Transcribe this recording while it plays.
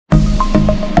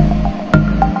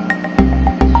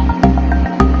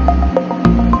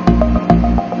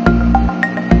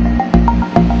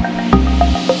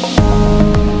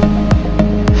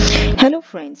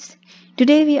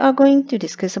Today we are going to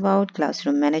discuss about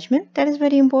classroom management that is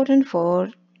very important for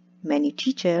many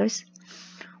teachers.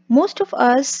 Most of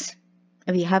us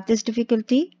we have this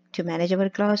difficulty to manage our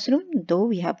classroom though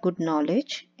we have good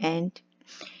knowledge and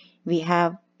we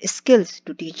have skills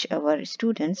to teach our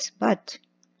students, but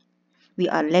we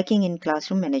are lacking in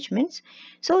classroom management.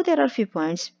 So there are few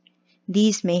points.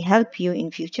 These may help you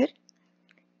in future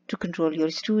to control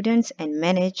your students and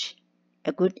manage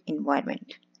a good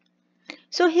environment.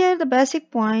 So here the basic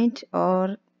point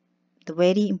or the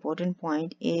very important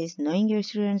point is knowing your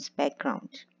student's background.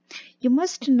 You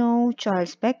must know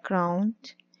child's background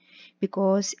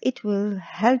because it will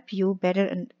help you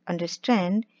better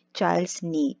understand child's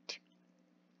need.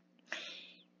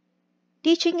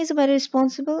 Teaching is a very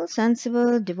responsible,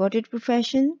 sensible, devoted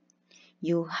profession.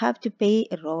 You have to play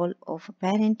a role of a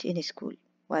parent in a school.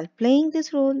 While playing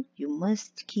this role, you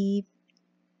must keep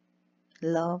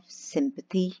love,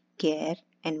 sympathy, care,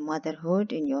 and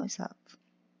motherhood in yourself.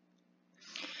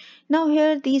 Now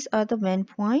here these are the main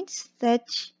points that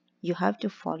you have to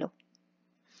follow.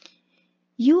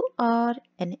 You are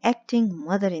an acting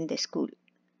mother in the school.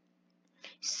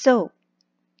 So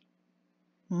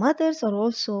mothers are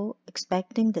also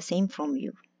expecting the same from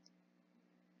you.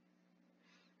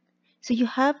 So you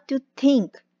have to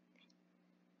think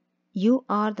you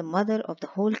are the mother of the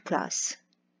whole class.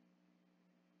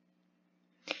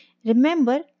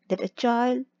 Remember that a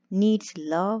child needs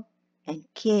love and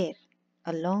care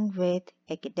along with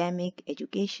academic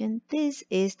education. This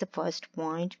is the first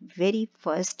point, very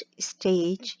first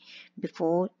stage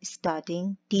before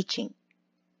starting teaching.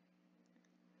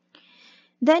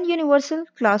 Then universal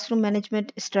classroom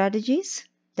management strategies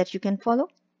that you can follow.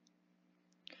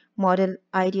 Model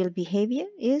ideal behavior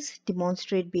is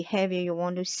demonstrate behavior you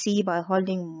want to see by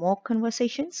holding mock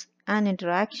conversations and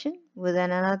interaction with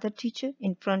another teacher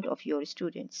in front of your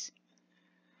students.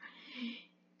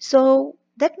 So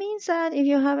that means that if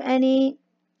you have any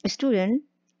student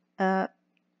that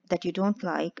you don't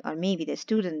like, or maybe the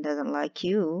student doesn't like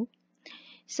you,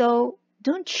 so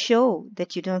don't show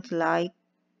that you don't like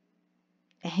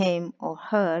him or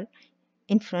her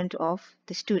in front of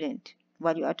the student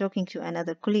while you are talking to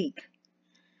another colleague.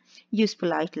 Use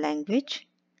polite language,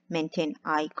 maintain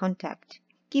eye contact,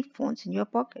 keep phones in your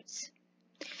pockets.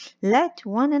 Let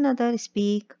one another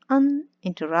speak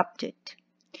uninterrupted.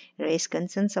 Raise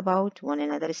concerns about one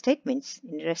another's statements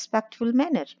in a respectful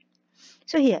manner.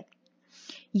 So here,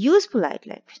 use polite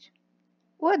language.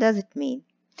 What does it mean?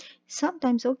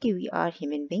 Sometimes, okay, we are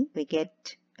human beings, we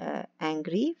get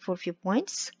angry for a few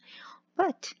points,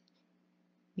 but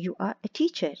you are a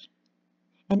teacher.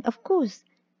 And of course,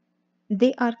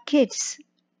 they are kids.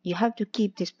 You have to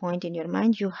keep this point in your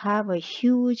mind. You have a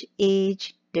huge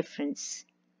age difference.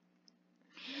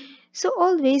 So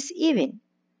always, even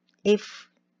if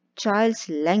child's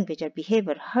language or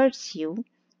behavior hurts you,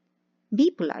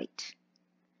 be polite.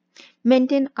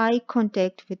 Maintain eye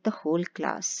contact with the whole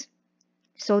class.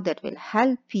 So that will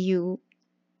help you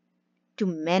to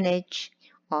manage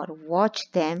or watch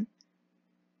them,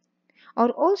 or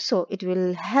also it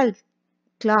will help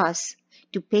class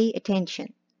to pay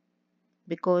attention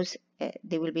because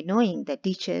they will be knowing that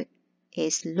teacher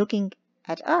is looking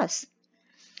at us.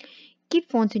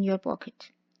 Keep phones in your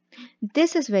pocket.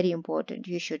 This is very important.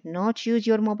 You should not use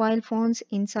your mobile phones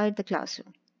inside the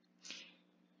classroom.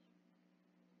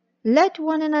 Let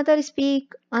one another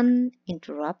speak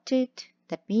uninterrupted.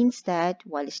 That means that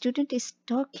while a student is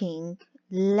talking,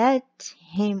 let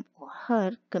him or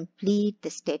her complete the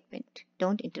statement.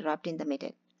 Don't interrupt in the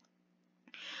middle.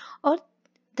 Or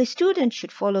the student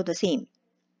should follow the same.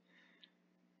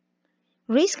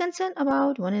 Raise concern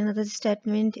about one another's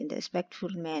statement in a respectful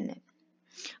manner.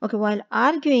 Okay, while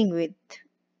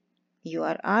you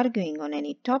are arguing on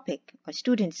any topic or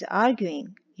students are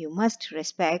arguing, you must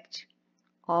respect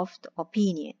of the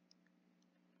opinion.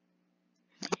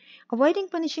 Avoiding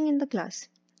punishing in the class.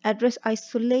 Address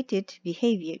isolated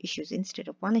behavior issues instead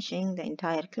of punishing the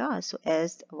entire class so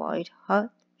as to avoid hurt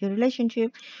your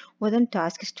relationship with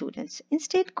untasked students.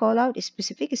 Instead, call out a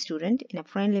specific student in a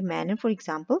friendly manner. For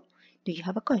example, do you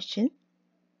have a question?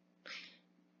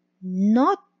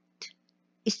 Not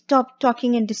stop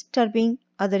talking and disturbing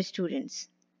other students.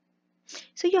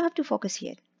 So you have to focus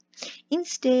here.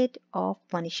 Instead of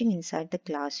punishing inside the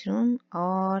classroom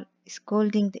or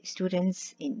scolding the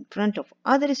students in front of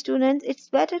other students, it's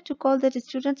better to call the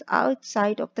students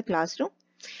outside of the classroom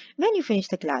when you finish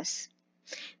the class.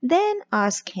 Then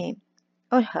ask him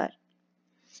or her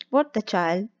what the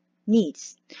child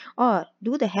needs, or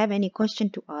do they have any question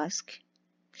to ask?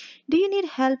 Do you need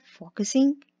help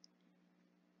focusing?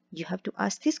 You have to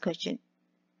ask this question.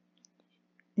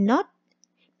 Not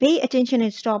Pay attention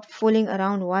and stop fooling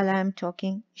around while I am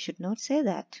talking should not say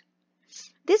that.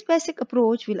 This basic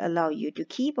approach will allow you to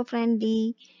keep a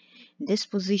friendly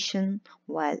disposition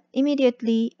while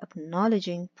immediately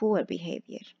acknowledging poor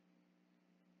behavior.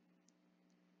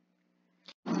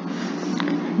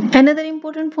 Another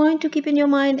important point to keep in your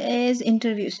mind is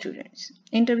interview students.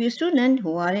 Interview students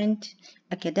who aren't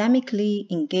academically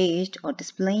engaged or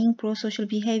displaying pro-social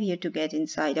behavior to get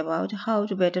insight about how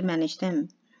to better manage them.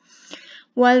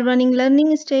 While running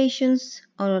learning stations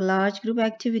or a large group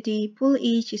activity, pull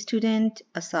each student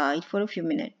aside for a few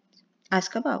minutes.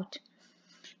 Ask about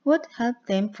what helped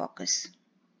them focus,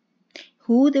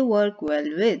 who they work well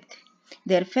with,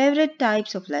 their favorite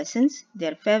types of lessons,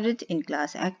 their favorite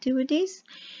in-class activities,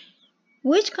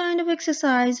 which kind of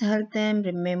exercise helped them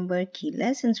remember key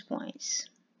lessons points.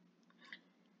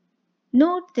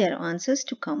 Note their answers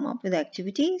to come up with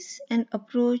activities and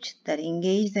approach that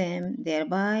engage them,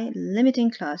 thereby limiting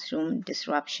classroom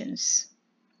disruptions.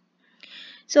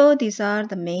 So these are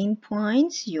the main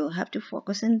points you have to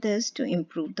focus on this to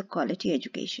improve the quality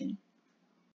education.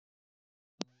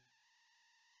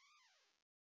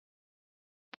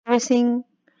 Addressing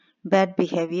bad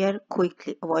behavior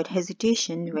quickly. Avoid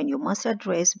hesitation when you must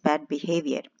address bad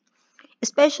behavior,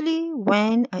 especially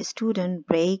when a student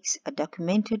breaks a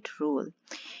documented rule.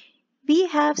 We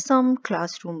have some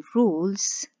classroom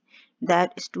rules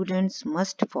that students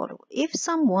must follow. If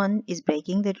someone is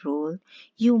breaking that rule,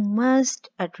 you must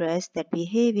address that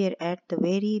behavior at the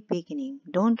very beginning.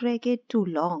 Don't drag it too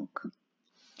long.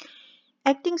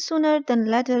 Acting sooner than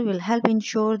later will help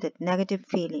ensure that negative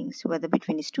feelings, whether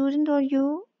between a student or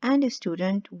you and a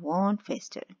student, won't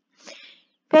fester.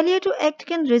 Failure to act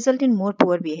can result in more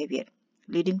poor behavior,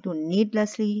 leading to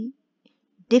needlessly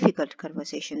difficult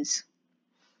conversations.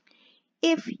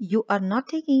 If you are not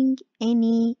taking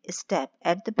any step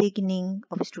at the beginning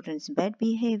of a student's bad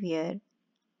behavior,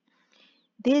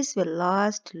 this will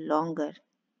last longer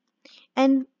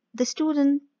and the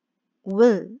student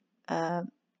will uh,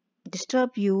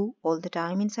 disturb you all the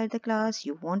time inside the class.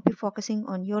 You won't be focusing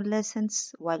on your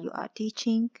lessons while you are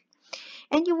teaching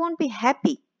and you won't be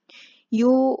happy.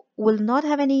 You will not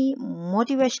have any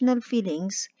motivational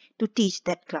feelings to teach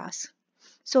that class.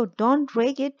 So don't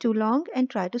drag it too long and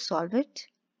try to solve it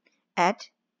at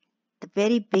the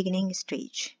very beginning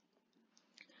stage.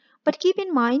 But keep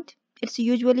in mind, it's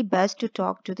usually best to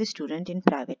talk to the student in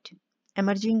private.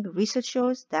 Emerging research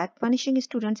shows that punishing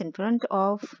students in front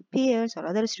of peers or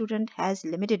other students has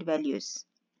limited values.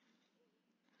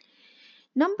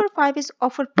 Number 5 is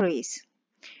offer praise.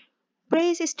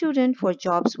 Praise a student for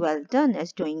jobs well done,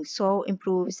 as doing so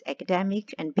improves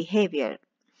academic and behavior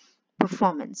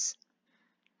performance.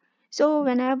 So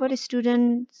whenever a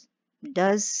student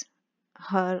does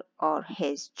her or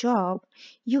his job,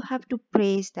 you have to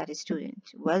praise that student.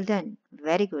 Well done,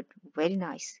 very good, very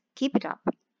nice, keep it up.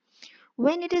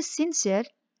 When it is sincere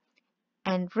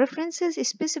and references a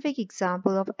specific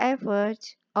example of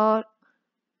effort or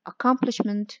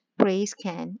accomplishment, praise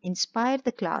can inspire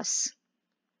the class,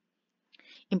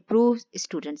 improve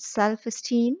students'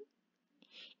 self-esteem,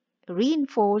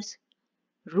 reinforce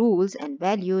rules and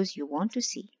values you want to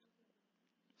see.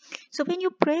 So when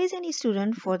you praise any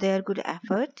student for their good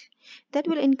effort, that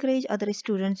will encourage other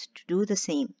students to do the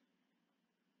same.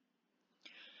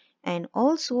 And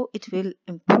also it will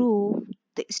improve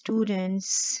the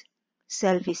students'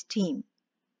 self-esteem.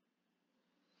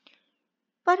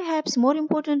 Perhaps more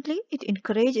importantly, it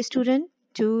encourages students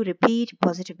to repeat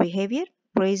positive behavior.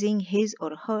 Praising his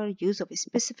or her use of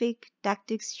specific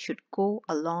tactics should go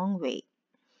a long way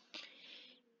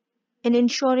in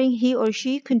ensuring he or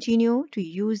she continue to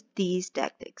use these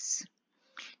tactics.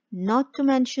 Not to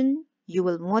mention, you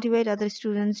will motivate other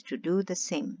students to do the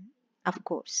same, of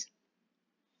course.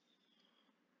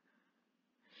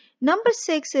 Number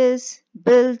 6 is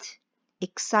build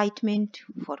excitement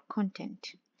for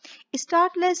content.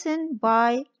 Start lesson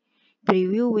by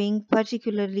previewing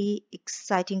particularly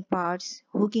exciting parts,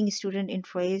 hooking student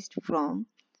interest from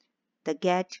the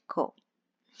get-go.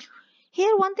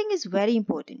 Here one thing is very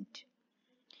important.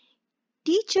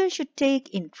 Teacher should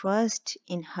take interest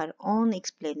in her own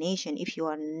explanation. If you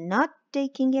are not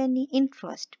taking any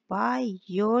interest by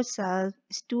yourself,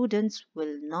 students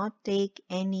will not take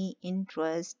any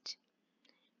interest,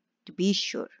 to be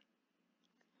sure.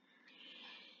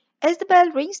 As the bell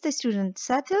rings, the students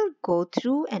settle, go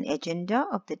through an agenda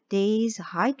of the day's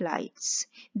highlights.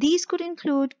 These could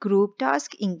include group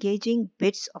tasks, engaging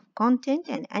bits of content,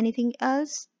 and anything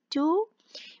else to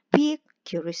pique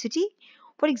curiosity.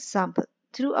 For example,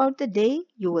 throughout the day,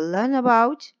 you will learn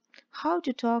about how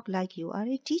to talk like you are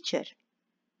a teacher.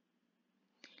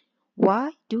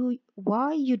 Why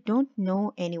you don't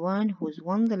know anyone who's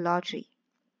won the lottery?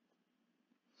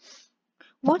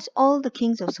 What's all the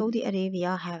kings of Saudi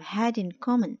Arabia have had in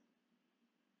common?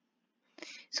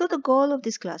 So the goal of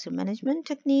this classroom management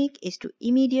technique is to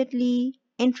immediately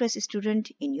interest a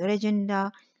student in your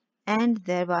agenda and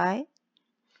thereby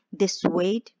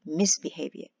dissuade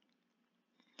misbehavior.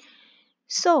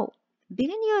 So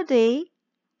begin your day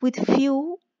with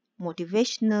few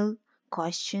motivational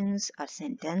questions or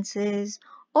sentences.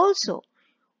 Also,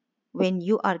 when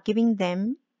you are giving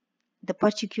them the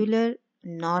particular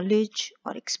knowledge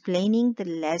or explaining the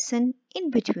lesson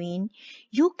in between,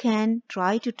 you can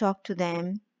try to talk to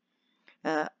them,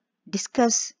 uh,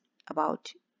 discuss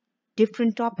about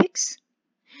different topics,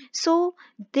 so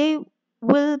they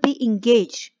will be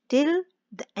engaged till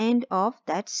the end of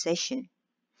that session.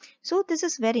 So this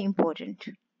is very important.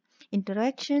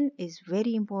 Interaction is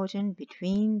very important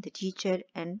between the teacher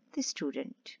and the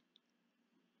student.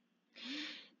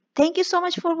 Thank you so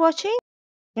much for watching.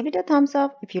 Give it a thumbs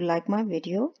up if you like my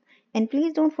video, and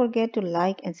please don't forget to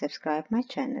like and subscribe my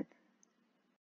channel.